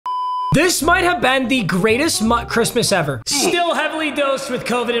This might have been the greatest Christmas ever. Still heavily dosed with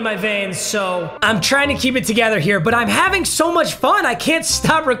COVID in my veins, so I'm trying to keep it together here, but I'm having so much fun. I can't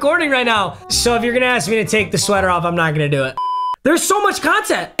stop recording right now. So if you're gonna ask me to take the sweater off, I'm not gonna do it. There's so much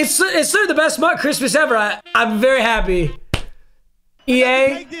content. It's literally the best Christmas ever. I'm very happy. EA,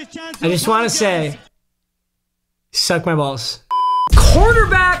 I just want to say, suck my balls.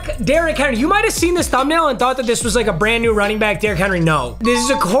 Quarterback Derrick Henry. You might have seen this thumbnail and thought that this was like a brand new running back Derrick Henry. No, this is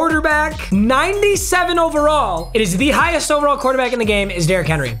a quarterback. 97 overall. It is the highest overall quarterback in the game is Derrick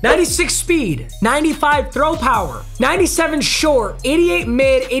Henry. 96 speed, 95 throw power, 97 short, 88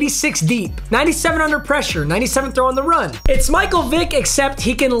 mid, 86 deep, 97 under pressure, 97 throw on the run. It's Michael Vick, except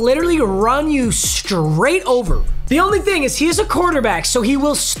he can literally run you straight over. The only thing is he is a quarterback, so he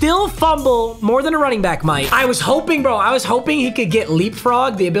will still fumble more than a running back might. I was hoping, bro, he could get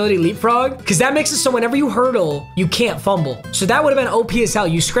leapfrog, the ability leapfrog, because that makes it so whenever you hurdle, you can't fumble. So that would have been OP as hell.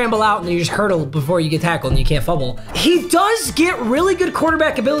 You scramble out and then you just hurdle before you get tackled and you can't fumble. He does get really good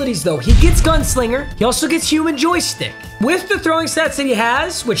quarterback abilities though. He gets gunslinger. He also gets human joystick. With the throwing stats that he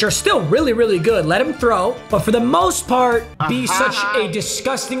has, which are still really, really good, let him throw, but for the most part, be such a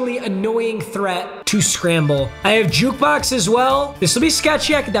disgustingly annoying threat to scramble. I have jukebox as well. This will be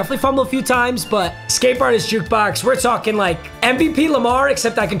sketchy. I could definitely fumble a few times, but escape artist jukebox, we're talking like MVP Lamar,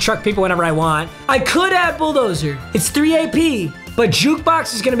 except I can truck people whenever I want. I could add bulldozer. It's 3 AP. But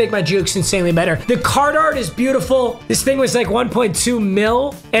jukebox is gonna make my jukes insanely better. The card art is beautiful. This thing was like 1.2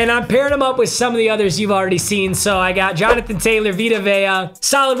 mil, and I'm pairing them up with some of the others you've already seen. So I got Jonathan Taylor, Vita Vea,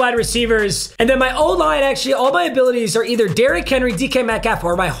 solid wide receivers. And then my O-line, actually, all my abilities are either Derrick Henry, DK Metcalf,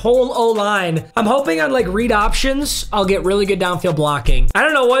 or my whole O-line. I'm hoping on like read options, I'll get really good downfield blocking. I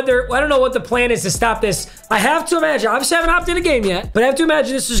don't know what the plan is to stop this. I have to imagine, obviously I haven't hopped in a game yet, but I have to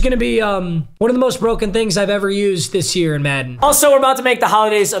imagine this is gonna be one of the most broken things I've ever used this year in Madden. Also, we're about to make the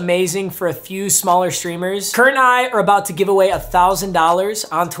holidays amazing for a few smaller streamers. Current and I are about to give away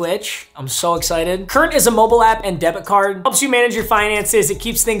 $1,000 on Twitch. I'm so excited. Current is a mobile app and debit card. Helps you manage your finances. It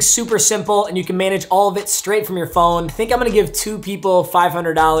keeps things super simple and you can manage all of it straight from your phone. I think I'm gonna give 2 people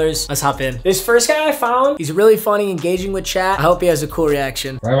 $500. Let's hop in. This first guy I found, he's really funny, engaging with chat. I hope he has a cool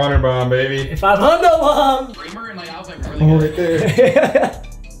reaction. 500 bomb, baby. 500 bomb. Streamer and like I was like really good. Right there.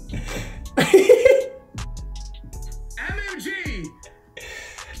 MMG.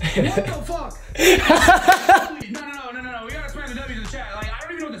 What the fuck? No. We gotta spam the W's in the chat. Like, I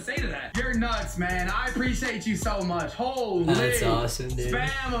don't even know what to say to that. You're nuts, man. I appreciate you so much. Holy. That's awesome, dude.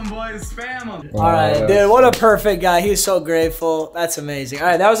 Spam them, boys. Spam them. All right, dude. What a perfect guy. He's so grateful. That's amazing. All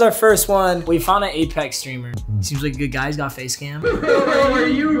right, that was our first one. We found an Apex streamer. Seems like a good guy. He's got face cam. Bro, are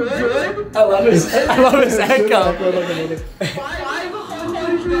you good? I love his echo.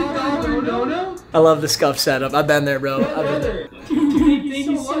 $500 I love the scuff setup. I've been there, bro. I've been there. Thank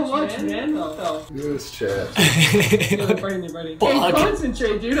you so much, man. This chat.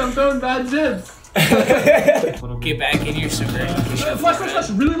 Concentrate, dude. I'm throwing bad zips. Get back in your super. Flash.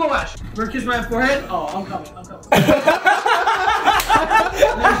 Really low ash. Where kiss my forehead? Oh, I'm coming.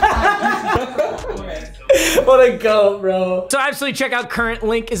 What a goat, bro. So absolutely check out Current.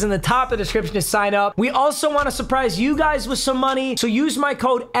 Link is in the top of the description to sign up. We also want to surprise you guys with some money. So use my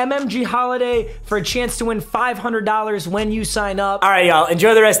code MMGHoliday for a chance to win $500 when you sign up. All right, y'all.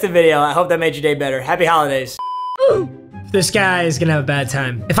 Enjoy the rest of the video. I hope that made your day better. Happy holidays. This guy is gonna have a bad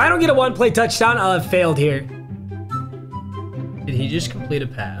time. If I don't get a one-play touchdown, I'll have failed here. Did he just complete a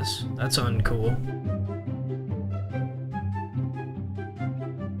pass? That's uncool.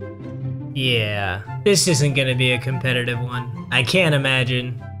 Yeah, this isn't gonna be a competitive one. I can't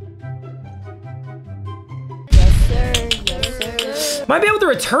imagine. Yes, sir. Yes, sir. Might be able to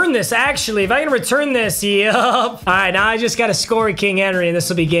return this, actually. If I can return this, yup. All right, now I just gotta score King Henry, and this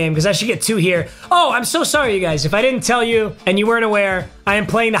will be game, because I should get 2 here. Oh, I'm so sorry, you guys. If I didn't tell you, and you weren't aware, I am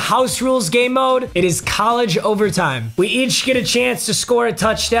playing the house rules game mode. It is college overtime. We each get a chance to score a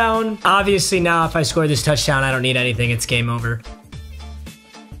touchdown. Obviously, now if I score this touchdown, I don't need anything. It's game over.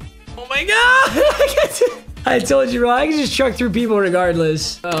 Oh my God! I told you, bro, I can just truck through people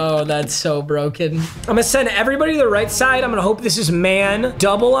regardless. Oh, that's so broken. I'm gonna send everybody to the right side. I'm gonna hope this is man.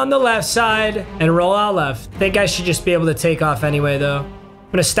 Double on the left side and roll out left. Think I should just be able to take off anyway, though.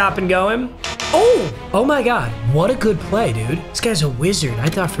 I'm gonna stop and go him. Oh my God. What a good play, dude. This guy's a wizard. I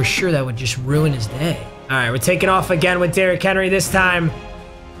thought for sure that would just ruin his day. All right, we're taking off again with Derrick Henry this time.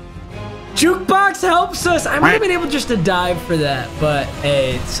 Jukebox helps us. I might have been able just to dive for that, but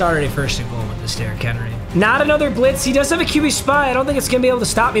hey, it's already first and goal with this Derrick Henry. Not another blitz. He does have a QB spy. I don't think it's gonna be able to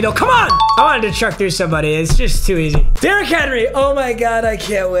stop me though. Come on! I wanted to truck through somebody. It's just too easy. Derrick Henry. Oh my God, I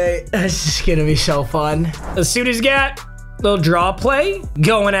can't wait. This is gonna be so fun. Let's see what he's got. Little draw play.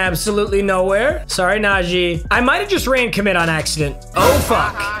 Going absolutely nowhere. Sorry, Najee. I might have just ran commit on accident. Oh,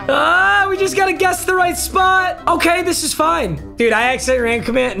 fuck. Ah, we just gotta guess the right spot. Okay, this is fine. Dude, I accidentally ran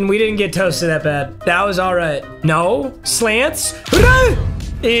commit and we didn't get toasted that bad. That was all right. No. Slants.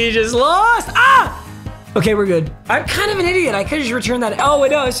 He just lost. Ah! Okay, we're good. I'm kind of an idiot. I could just return that. Oh, wait,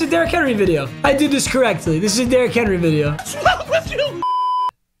 no. This is a Derrick Henry video. I did this correctly. This is a Derrick Henry video. What's wrong with you?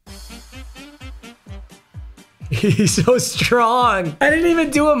 He's so strong. I didn't even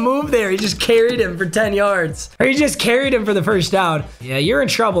do a move there. He just carried him for 10 yards. Or he just carried him for the first down. Yeah, you're in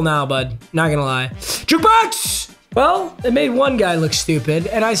trouble now, bud. Not gonna lie. Jukebox! Well, it made one guy look stupid,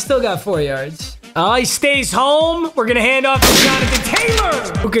 and I still got 4 yards. Oh, he stays home. We're gonna hand off to Jonathan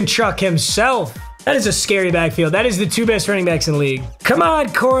Taylor, who can truck himself. That is a scary backfield. That is the 2 best running backs in the league. Come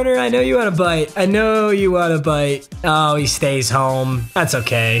on, corner. I know you want to bite. I know you want to bite. Oh, he stays home. That's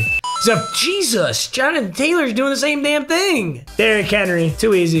okay. So, Jesus, Jonathan Taylor's doing the same damn thing. Derrick Henry,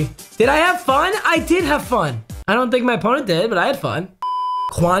 too easy. Did I have fun? I did have fun. I don't think my opponent did, but I had fun.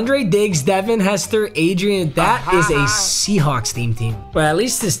 Quandre Diggs, Devin, Hester, Adrian. That is a Seahawks team. Well, at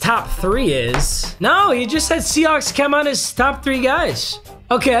least his top 3 is. No, he just had Seahawks come on his top 3 guys.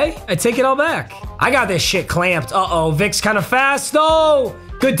 Okay, I take it all back. I got this shit clamped. Uh-oh, Vic's kind of fast, though.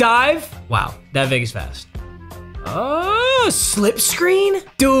 Good dive. Wow, that Vic is fast. Oh, slip screen?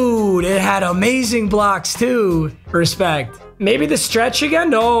 Dude, it had amazing blocks, too. Respect. Maybe the stretch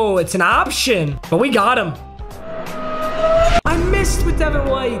again? No, it's an option. But we got him. I missed with Devin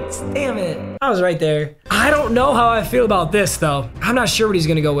White. Damn it. I was right there. I don't know how I feel about this, though. I'm not sure what he's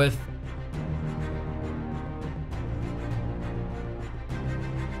going to go with.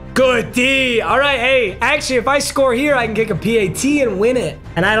 Good D. All right, hey, actually, if I score here, I can kick a PAT and win it.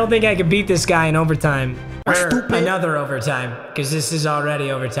 And I don't think I can beat this guy in overtime. Or another overtime, because this is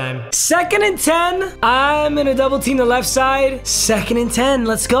already overtime. 2nd and 10. I'm going to double team the left side. 2nd and 10.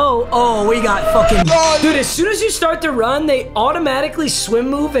 Let's go. Oh, we got fucking... Dude, as soon as you start to run, they automatically swim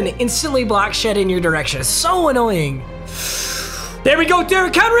move and instantly block shed in your direction. It's so annoying. There we go,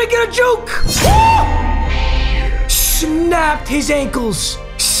 Derrick Henry. Get a juke. Snapped his ankles.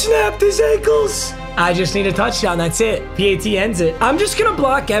 Snapped his ankles. I just need a touchdown. That's it. PAT ends it. I'm just gonna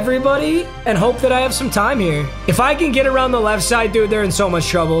block everybody and hope that I have some time here. If I can get around the left side, dude, they're in so much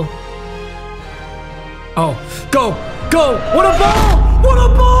trouble. Oh, go, go. What a ball. What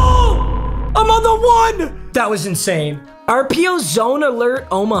a ball. I'm on the 1. That was insane. RPO zone alert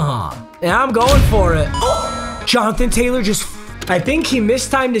Omaha. And I'm going for it. Oh, Jonathan Taylor just... I think he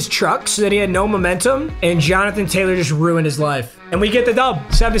mistimed his truck so that he had no momentum, and Jonathan Taylor just ruined his life. And we get the dub,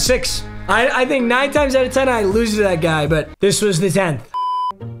 7-6. I think 9 times out of 10 I lose to that guy, but this was the 10th.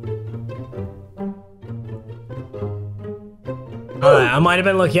 All right, I might have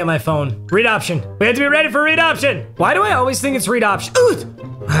been looking at my phone. Read option. We have to be ready for read option. Why do I always think it's read option? Ooh,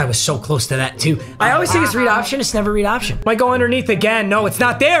 I was so close to that too. I always think it's read option. It's never read option. Might go underneath again. No, it's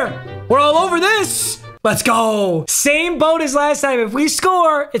not there. We're all over this. Let's go. Same boat as last time. If we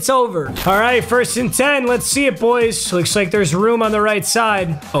score, it's over. All right, 1st and 10. Let's see it, boys. Looks like there's room on the right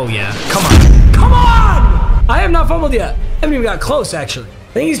side. Oh, yeah. Come on. Come on. I have not fumbled yet. I haven't even got close, actually.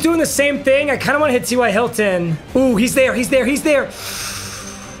 I think he's doing the same thing. I kind of want to hit T.Y. Hilton. Ooh, he's there. He's there. He's there.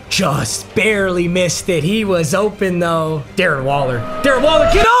 Just barely missed it. He was open, though. Darren Waller. Darren Waller,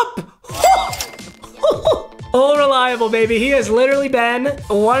 get up. All reliable, baby. He has literally been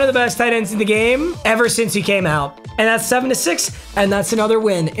one of the best tight ends in the game ever since he came out. And that's 7-6, and that's another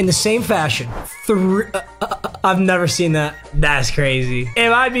win in the same fashion. I've never seen that. That's crazy.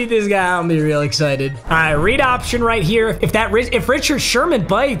 If I beat this guy, I'll be real excited. All right, read option right here. If Richard Sherman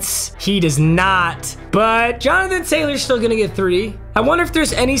bites, he does not. But Jonathan Taylor's still gonna get 3. I wonder if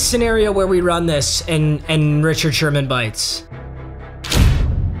there's any scenario where we run this and Richard Sherman bites.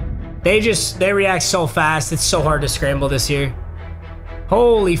 They react so fast. It's so hard to scramble this year.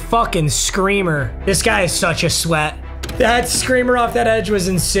 Holy fucking screamer. This guy is such a sweat. That screamer off that edge was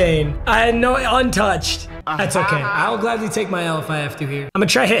insane. I had no untouched. That's okay. I'll gladly take my L if I have to here. I'm gonna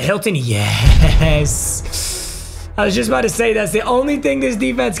try hit Hilton. Yes. I was just about to say that's the only thing this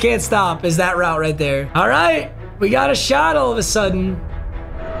defense can't stop is that route right there. All right. We got a shot all of a sudden.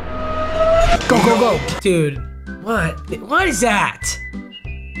 Go, go, go. Dude, what is that?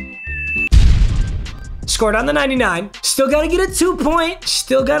 Scored on the 99. Still got to get a 2-point.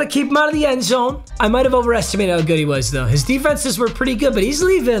 Still got to keep him out of the end zone. I might have overestimated how good he was, though. His defenses were pretty good, but he's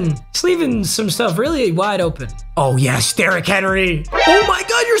leaving some stuff really wide open. Oh, yes, Derrick Henry. Oh, my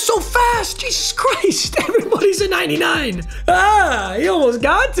God, you're so fast. Jesus Christ. Everybody's a 99. Ah, he almost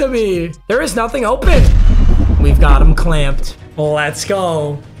got to me. There is nothing open. We've got him clamped. Let's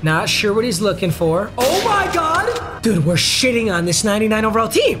go. Not sure what he's looking for. Oh, my God. Dude, we're shitting on this 99 overall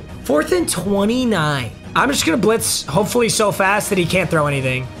team. 4th and 29. I'm just gonna blitz, hopefully so fast that he can't throw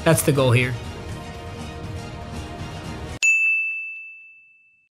anything. That's the goal here.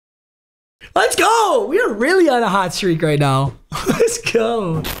 Let's go! We are really on a hot streak right now. Let's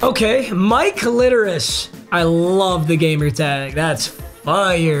go. Okay, Mike Litteris. I love the gamer tag. That's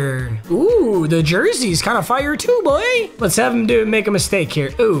fire. Ooh, the jersey's kind of fire too, boy. Let's have him make a mistake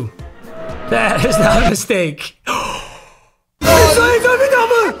here. Ooh, that is not a mistake.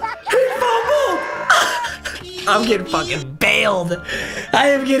 I'm getting fucking bailed. I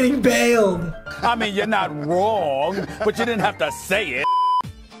am getting bailed. I mean, you're not wrong, but you didn't have to say it.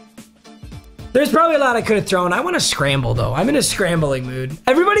 There's probably a lot I could have thrown. I want to scramble, though. I'm in a scrambling mood.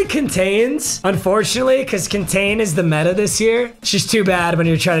 Everybody contains, unfortunately, because contain is the meta this year. It's just too bad when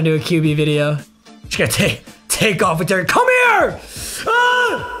you're trying to do a QB video. Just gotta take off with Derrick. Come here!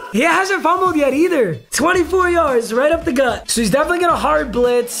 Ah! He hasn't fumbled yet either. 24 yards, right up the gut. So he's definitely gonna hard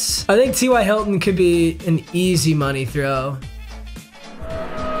blitz. I think T.Y. Hilton could be an easy money throw.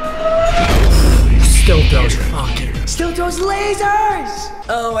 Still throws fucking. Still throws lasers!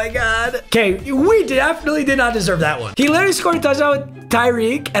 Oh my god. Okay, we definitely did not deserve that one. He literally scored a touchdown with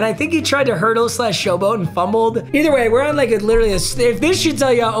Tyreek, and I think he tried to hurdle / showboat and fumbled. Either way, we're on like literally if this should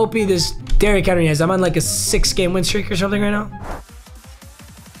tell you how OP this Derrick Henry is, I'm on like a 6-game win streak or something right now.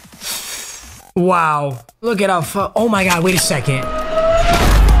 Wow. Look at how oh my god, wait a second.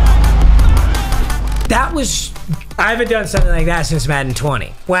 That was, I haven't done something like that since Madden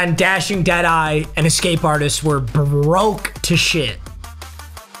 20. When Dashing Deadeye and Escape Artist were broke to shit.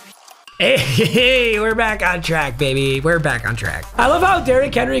 Hey, we're back on track, baby. We're back on track. I love how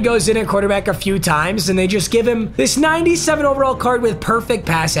Derrick Henry goes in at quarterback a few times and they just give him this 97 overall card with perfect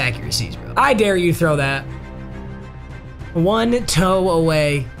pass accuracies, bro. I dare you throw that. One toe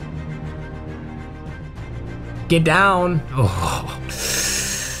away. Get down. Oh.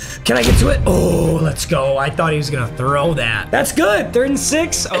 Can I get to it? Oh, let's go. I thought he was gonna throw that. That's good. 3rd and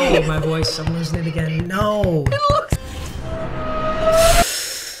 6. Oh, my voice. I'm losing it again. No.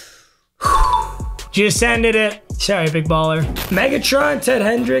 Just ended it. Sorry, big baller. Megatron, Ted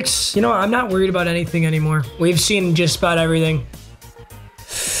Hendricks. You know, I'm not worried about anything anymore. We've seen just about everything.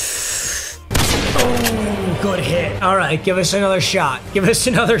 Oh, good hit. All right, give us another shot. Give us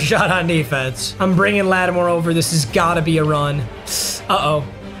another shot on defense. I'm bringing Lattimore over. This has got to be a run. Uh-oh.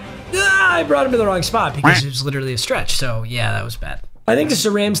 Ah, I brought him to the wrong spot because it was literally a stretch. So, yeah, that was bad. I think this is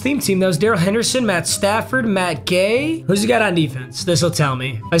a Rams theme team. That was Darrell Henderson, Matt Stafford, Matt Gay. Who's he got on defense? This will tell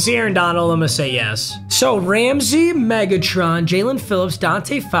me. If I see Aaron Donald, I'm going to say yes. So, Ramsey, Megatron, Jalen Phillips,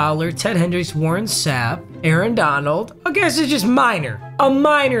 Dante Fowler, Ted Hendricks, Warren Sapp, Aaron Donald. I guess it's just minor. A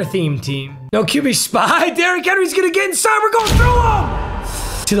minor theme team. No QB spy. Derrick Henry's going to get inside. We're going through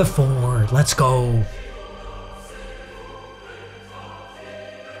him. To the forward. Let's go.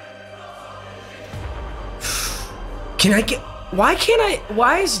 Can I get... Why can't I...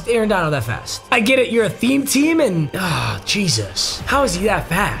 Why is Aaron Donald that fast? I get it. You're a theme team and... Oh, Jesus. How is he that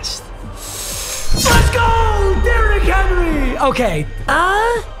fast? Let's go! Derrick Henry! Okay.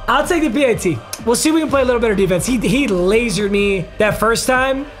 I'll take the PAT. We'll see if we can play a little better defense. He lasered me that first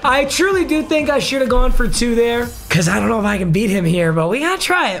time. I truly do think I should have gone for 2 there. Because I don't know if I can beat him here, but we got to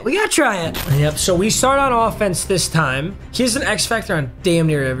try it. We got to try it. Yep, so we start on offense this time. He's an X factor on damn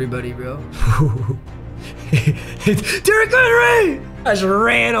near everybody, bro. Derrick Henry! I just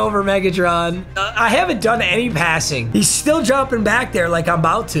ran over Megatron. I haven't done any passing. He's still jumping back there like I'm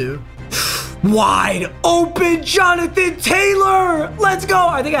about to. Wide open Jonathan Taylor! Let's go!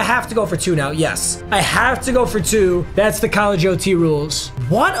 I think I have to go for 2 now. Yes, I have to go for 2. That's the college OT rules.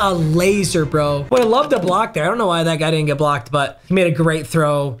 What a laser, bro. Would have loved to block there. I don't know why that guy didn't get blocked, but he made a great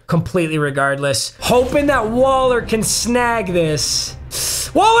throw completely regardless. Hoping that Waller can snag this.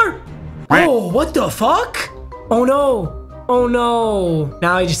 Waller! Oh, what the fuck? Oh no. Oh no.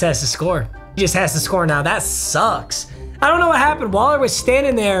 Now he just has to score. He just has to score now. That sucks. I don't know what happened. Waller was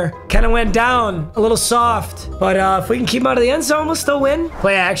standing there, kind of went down a little soft. But if we can keep him out of the end zone, we'll still win.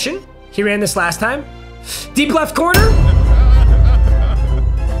 Play action. He ran this last time. Deep left corner.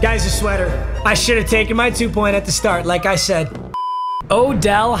 Guy's a sweater. I should have taken my 2-point at the start, like I said.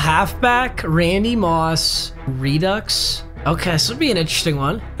 Odell halfback, Randy Moss, Redux. Okay, this will be an interesting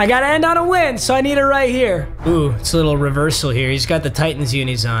one. I gotta end on a win, so I need it right here. Ooh, it's a little reversal here. He's got the Titans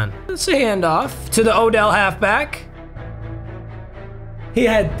unis on. Let's a handoff to the Odell halfback. He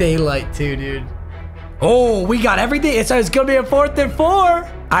had daylight too, dude. Oh, we got everything. It's gonna be a 4th and 4.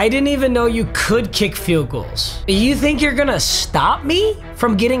 I didn't even know you could kick field goals. You think you're gonna stop me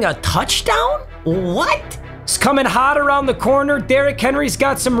from getting a touchdown? What? It's coming hot around the corner. Derrick Henry's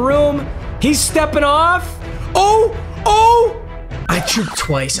got some room. He's stepping off. Oh, oh. I juked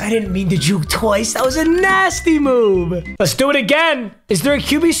twice. I didn't mean to juke twice. That was a nasty move. Let's do it again. Is there a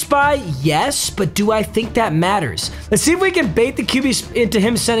QB spy? Yes, but do I think that matters? Let's see if we can bait the QB into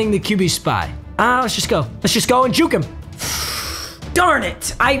him sending the QB spy. Let's just go. Let's just go and juke him. Darn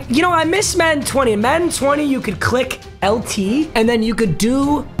it. I miss Madden 20. In Madden 20, you could click LT, and then you could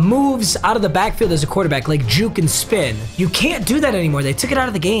do moves out of the backfield as a quarterback, like juke and spin. You can't do that anymore. They took it out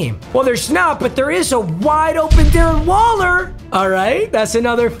of the game. Well, there's not, but there is a wide open Darren Waller. All right, that's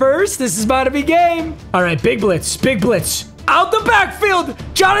another first. This is about to be game. All right, big blitz, big blitz. Out the backfield,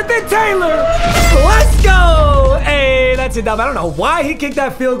 Jonathan Taylor. Let's go. Hey, that's it. I don't know why he kicked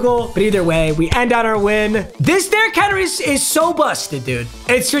that field goal, but either way, we end on our win. This Derrick Henry is so busted, dude.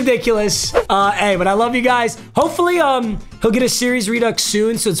 It's ridiculous. Hey, but I love you guys. Hopefully, he'll get a series redux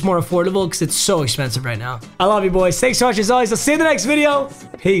soon, so it's more affordable because it's so expensive right now. I love you, boys. Thanks so much as always. I'll see you in the next video.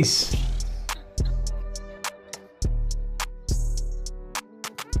 Peace.